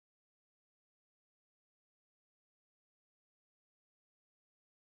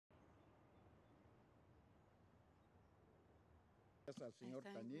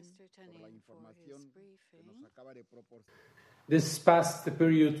This past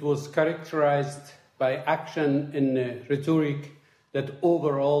period was characterized by action and rhetoric that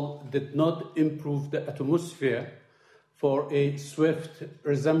overall did not improve the atmosphere for a swift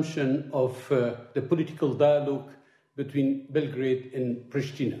resumption of the political dialogue between Belgrade and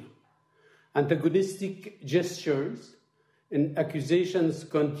Pristina. Antagonistic gestures and accusations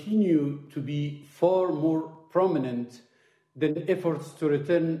continue to be far more prominent than efforts to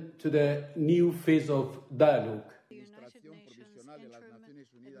return to the new phase of dialogue.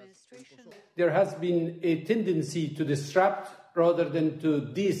 There has been a tendency to disrupt rather than to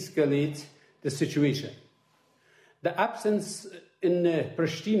de-escalate the situation. The absence in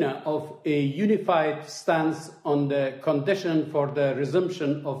Pristina of a unified stance on the condition for the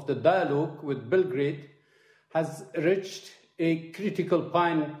resumption of the dialogue with Belgrade has reached a critical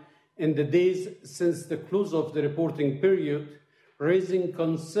point in the days since the close of the reporting period, raising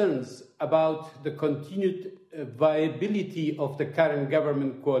concerns about the continued viability of the current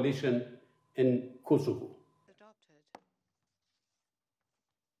government coalition in Kosovo.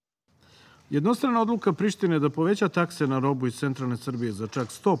 Jednostrana odluka Prištine da poveća takse na robu iz centralne Srbije za čak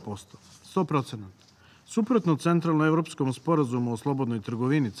 100%, suprotno centralno-evropskom sporazumu o slobodnoj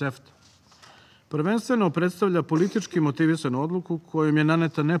trgovini CEFTA, prvenstveno predstavlja politički motivisanu odluku kojom je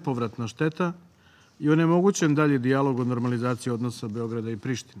naneta nepovratna šteta i onemogućen dalji dijalog o normalizaciji odnosa Beograda i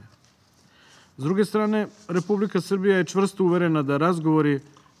Prištine. S druge strane, Republika Srbija je čvrsto uverena da razgovori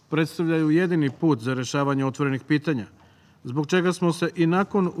predstavljaju jedini put za rešavanje otvorenih pitanja, zbog čega smo se i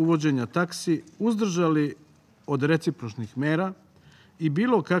nakon uvođenja taksi uzdržali od recipročnih mera i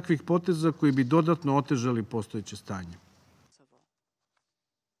bilo kakvih poteza koji bi dodatno otežali postojeće stanje.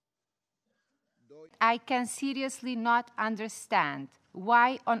 I can seriously not understand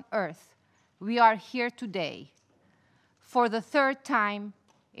why on earth we are here today for the third time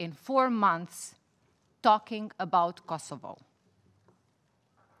in 4 months talking about Kosovo.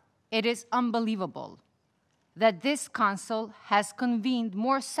 It is unbelievable that this council has convened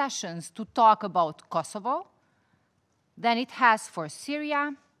more sessions to talk about Kosovo than it has for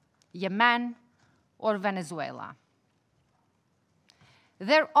Syria, Yemen, or Venezuela.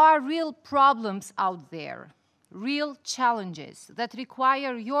 There are real problems out there, real challenges that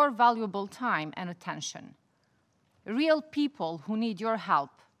require your valuable time and attention, real people who need your help,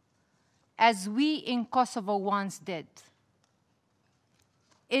 as we in Kosovo once did.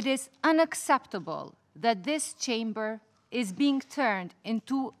 It is unacceptable that this chamber is being turned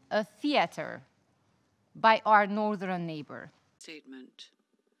into a theater by our northern neighbor. Statement.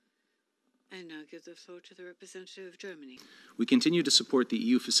 I now give the floor to the representative of Germany. We continue to support the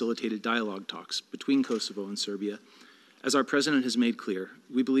EU-facilitated dialogue talks between Kosovo and Serbia. As our president has made clear,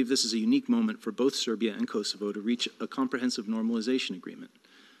 we believe this is a unique moment for both Serbia and Kosovo to reach a comprehensive normalization agreement.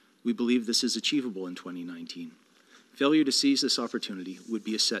 We believe this is achievable in 2019. Failure to seize this opportunity would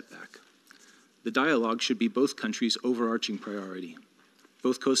be a setback. The dialogue should be both countries' overarching priority.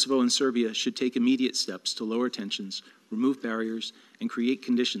 Both Kosovo and Serbia should take immediate steps to lower tensions, remove barriers, and create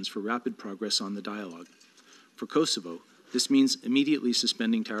conditions for rapid progress on the dialogue. For Kosovo, this means immediately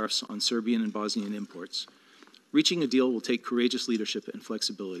suspending tariffs on Serbian and Bosnian imports. Reaching a deal will take courageous leadership and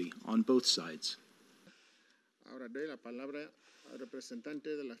flexibility on both sides. Ahora doy la palabra al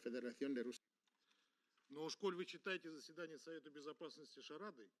representante de la Federación de Rusia. Но, школь вы читаете заседание Совета Безопасности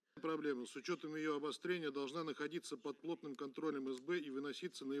Шарадой, проблема с учетом ее обострения должна находиться под плотным контролем СБ и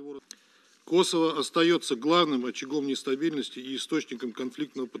выноситься на его... Косово остается главным очагом нестабильности и источником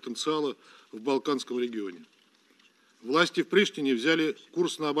конфликтного потенциала в Балканском регионе. Власти в Приштине взяли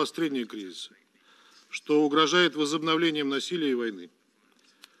курс на обострение кризиса, что угрожает возобновлением насилия и войны.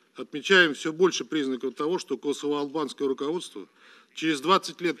 Отмечаем все больше признаков того, что косово-албанское руководство через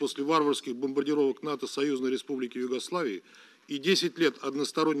 20 лет после варварских бомбардировок НАТО Союзной Республики Югославии и 10 лет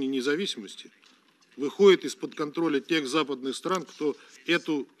односторонней независимости выходит из-под контроля тех западных стран, кто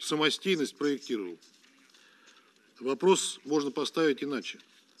эту самостийность проектировал. Вопрос можно поставить иначе.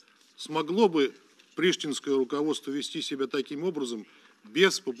 Смогло бы приштинское руководство вести себя таким образом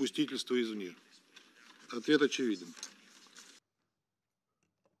без попустительства извне? Ответ очевиден.